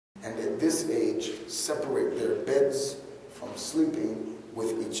and at this age separate their beds from sleeping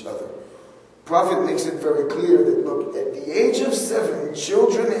with each other. Prophet makes it very clear that, look, at the age of 7,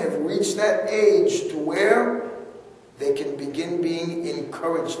 children have reached that age to where they can begin being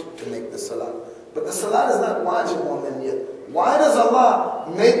encouraged to make the salat. But the salat is not wajib on them yet. Why does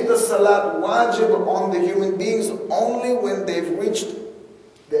Allah make the salat wajib on the human beings only when they've reached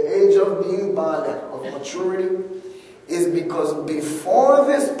the age of being baligh, of maturity? Is because before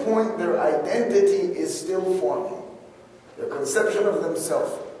this point their identity is still forming. Their conception of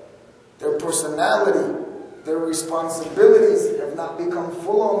themselves, their personality, their responsibilities have not become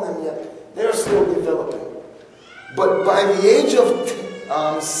full on them yet. They're still developing. But by the age of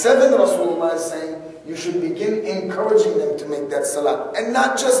 7, Rasulullah is saying, you should begin encouraging them to make that salat. And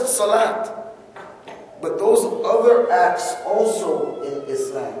not just salat, but those other acts also in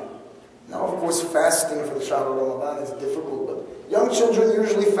Islam. Now, of course, fasting for the Shahr of Ramadan is difficult, but young children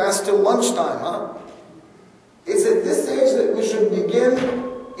usually fast till lunchtime, huh? It's at this age that we should begin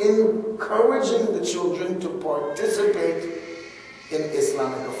encouraging the children to participate in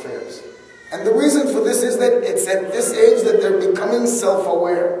Islamic affairs. And the reason for this is that it's at this age that they're becoming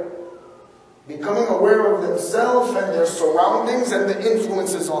self-aware. Becoming aware of themselves and their surroundings and the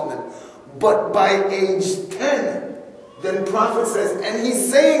influences on them. But by age 10, then Prophet says, and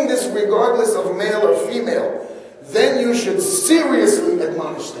he's saying this regardless of male or female, then you should seriously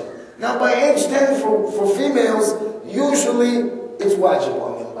admonish them. Now by age 10 for females, usually it's wajib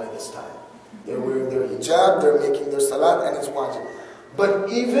on them by this time. They're wearing their hijab, they're making their salat, and it's wajib. But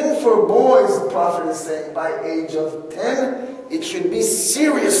even for boys, the Prophet is saying by age of 10, it should be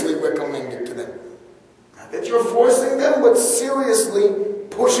seriously recommended to them. Not that you're forcing them, but seriously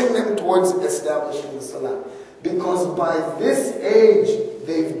pushing them towards establishing the salat. Because by this age,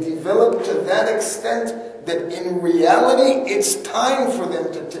 they've developed to that extent that in reality, it's time for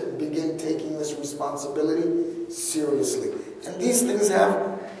them to begin taking this responsibility seriously. And these things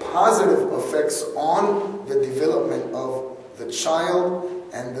have positive effects on the development of the child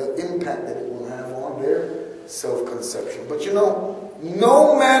and the impact that it will have on their self-conception. But you know,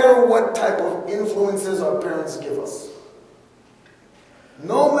 no matter what type of influences our parents give us,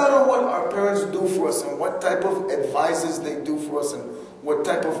 no matter what our parents do for us and what type of advices they do for us and what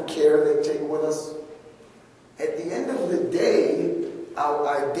type of care they take with us, at the end of the day, our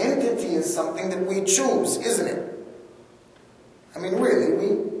identity is something that we choose, isn't it? I mean,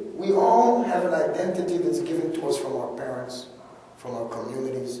 really, we all have an identity that's given to us from our parents, from our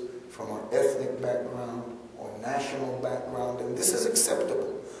communities, from our ethnic background or national background, and this is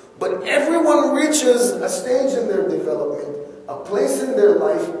acceptable. But everyone reaches a stage in their development, a place in their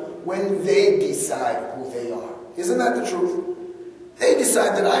life when they decide who they are. Isn't that the truth? They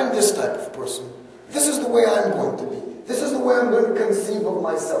decide that I'm this type of person. This is the way I'm going to be. This is the way I'm going to conceive of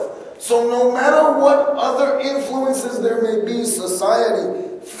myself. So no matter what other influences there may be,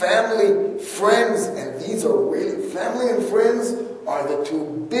 society, family, friends, and these are really, family and friends are the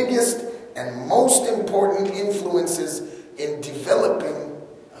two biggest and most important influences in developing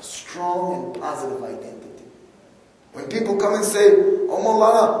a strong and positive identity. When people come and say, oh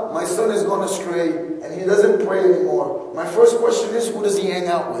Maulana, my son has gone astray and he doesn't pray anymore, my first question is, who does he hang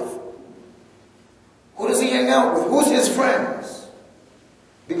out with? Who does he hang out with? Who's his friends?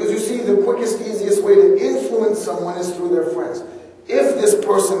 Because you see, the quickest, easiest way to influence someone is through their friends. If this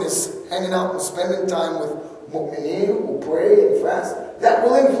person is hanging out and spending time with mu'mineen who pray and fast, that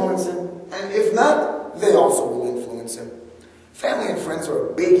will influence him. And if not, they also will influence him. Family and friends are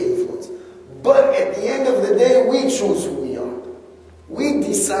a big influence. But at the end of the day, we choose who we are. We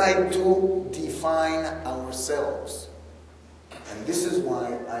decide to define ourselves. And this is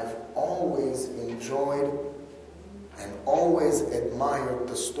why I've always enjoyed and always admired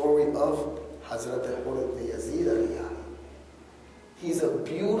the story of Hazrat Yazid al-Riyani. He's a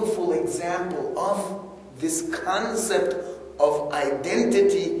beautiful example of this concept of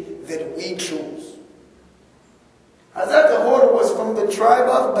identity that we choose. Hazrat Hur was from the tribe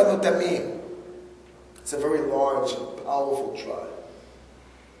of Banu Tamim. It's a very large and powerful tribe.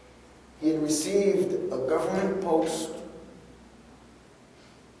 He had received a government post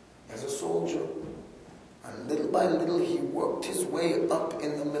as a soldier. And little by little he worked his way up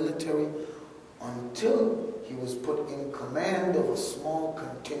in the military until he was put in command of a small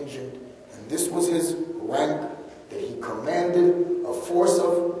contingent. And this was his rank, that he commanded a force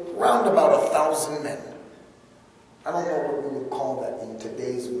of round about 1,000 men. I don't know what we would call that in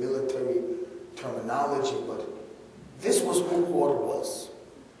today's military terminology, but this was who Hur was.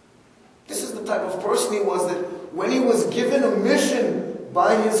 This is the type of person he was, that when he was given a mission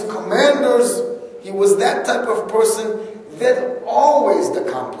by his commanders, he was that type of person that always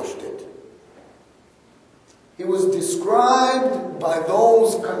accomplished He was described by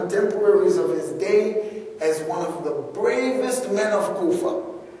those contemporaries of his day as one of the bravest men of Kufa.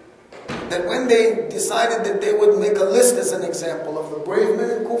 That when they decided that they would make a list as an example of the brave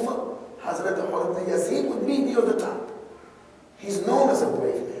men in Kufa, Hazrat Nooruddin Yazid would be near the top. He's known as a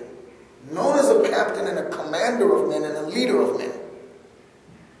brave man, known as a captain and a commander of men and a leader of men.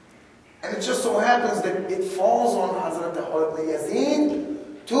 And it just so happens that it falls on Hazrat Nooruddin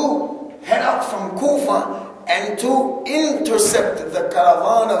Yazid to head out from Kufa and to intercept the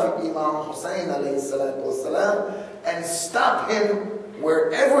caravan of Imam Hussein alayhi salatu wasalam and stop him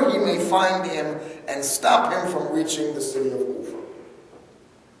wherever he may find him and stop him from reaching the city of Kufa.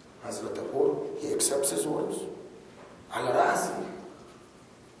 Hazrat Nooruddin, he accepts his orders. Al-Rasi,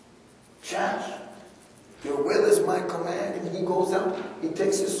 charge. Your will is my command. And he goes out, he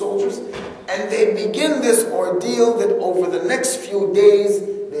takes his soldiers, and they begin this ordeal that over the next few days,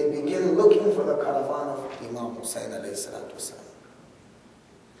 they begin looking for the caravan of Imam Hussein alayhi salatu wasalam.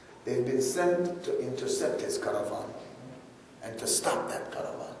 They've been sent to intercept his caravan and to stop that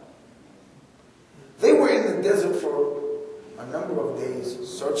caravan. They were in the desert for a number of days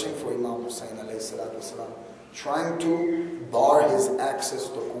searching for Imam Hussein alayhi salatu wasalam, trying to bar his access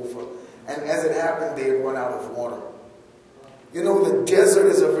to Kufa. And as it happened, they had run out of water. You know, the desert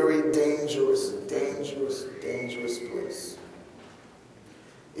is a very dangerous, dangerous, dangerous place.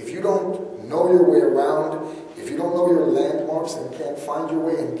 If you don't know your way around, if you don't know your landmarks and can't find your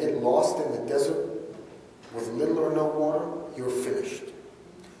way and get lost in the desert with little or no water, you're finished.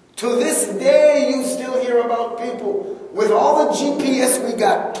 To this day, you still hear about people with all the GPS we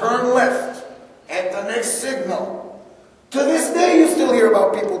got, turn left at the next signal. To this day, you still hear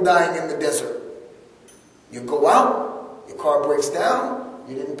about people dying in the desert. You go out, your car breaks down,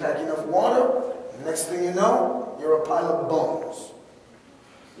 you didn't pack enough water, next thing you know, you're a pile of bones.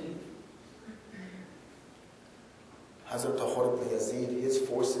 Hazrat Nooruddin Yazid, his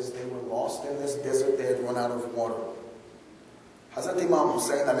forces, they were lost in this desert, they had run out of water. Hazrat Imam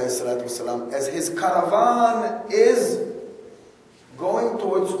Hussein alayhi salatu wasalam, as his caravan is going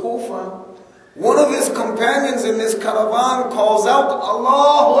towards Kufa, one of his companions in this caravan calls out,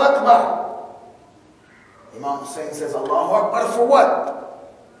 Allahu Akbar. Imam Hussein says, Allahu Akbar for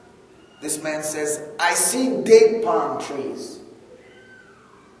what? This man says, I see date palm trees.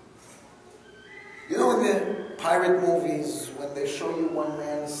 You know in the pirate movies, when they show you one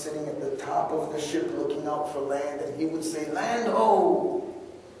man sitting at the top of the ship looking out for land, and he would say, land ho.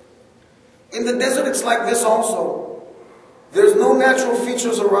 In the desert it's like this also. There's no natural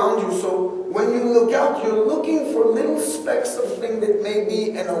features around you, so when you look out, you're looking for little specks of thing that may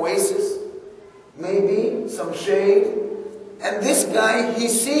be an oasis, maybe some shade. And this guy, he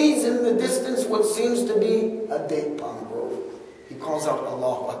sees in the distance what seems to be a date palm grove. He calls out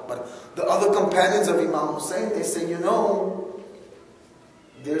Allahu Akbar. The other companions of Imam Hussein, they say, you know,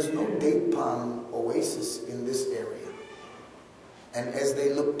 there's no date palm oasis in this area. And as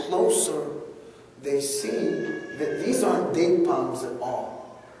they look closer, they see that these aren't date palms at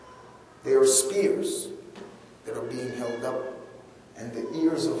all. They are spears that are being held up and the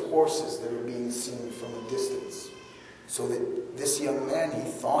ears of horses that are being seen from a distance. So that this young man, he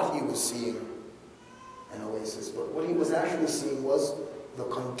thought he was seeing an oasis, but what he was actually seeing was the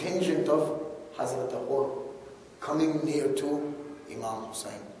contingent of Hazrat Nooruddin coming near to Imam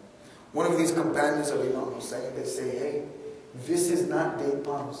Hussein. One of these companions of Imam Hussein, they say, hey, this is not date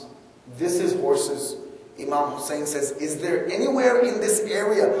palms. This is horses. Imam Hussein says, is there anywhere in this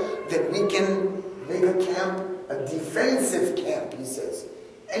area that we can make a camp, a defensive camp, he says.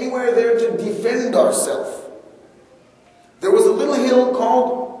 Anywhere there to defend ourselves. There was a little hill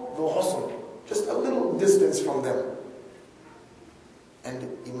called the Husn, just a little distance from them.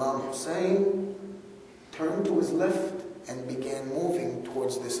 And Imam Hussein turned to his left and began moving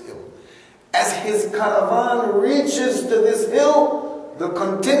towards this hill. As his caravan reaches to this hill, the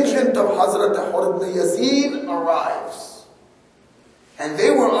contingent of Hazrat Nooruddin Yazid arrives. And they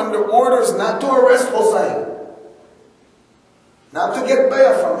were under orders not to arrest Hussein, not to get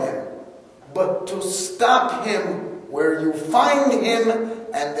bay'ah from him, but to stop him where you find him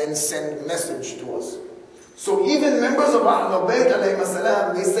and then send message to us. So even members of Ahlul Bayt alayhim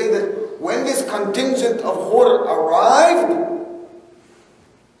salam, they say that when this contingent of Hur arrived,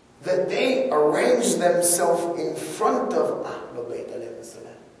 that they arranged themselves in front of Ahlul Bayt alayhim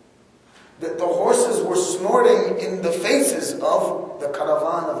salam. That the horses were snorting in the faces of the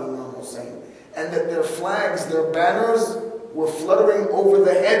caravan of Imam Hussein. And that their flags, their banners were fluttering over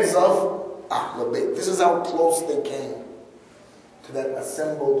the heads of Ahlul Bayt. This is how close they came to that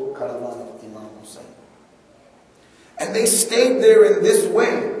assembled caravan of Imam Hussein. And they stayed there in this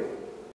way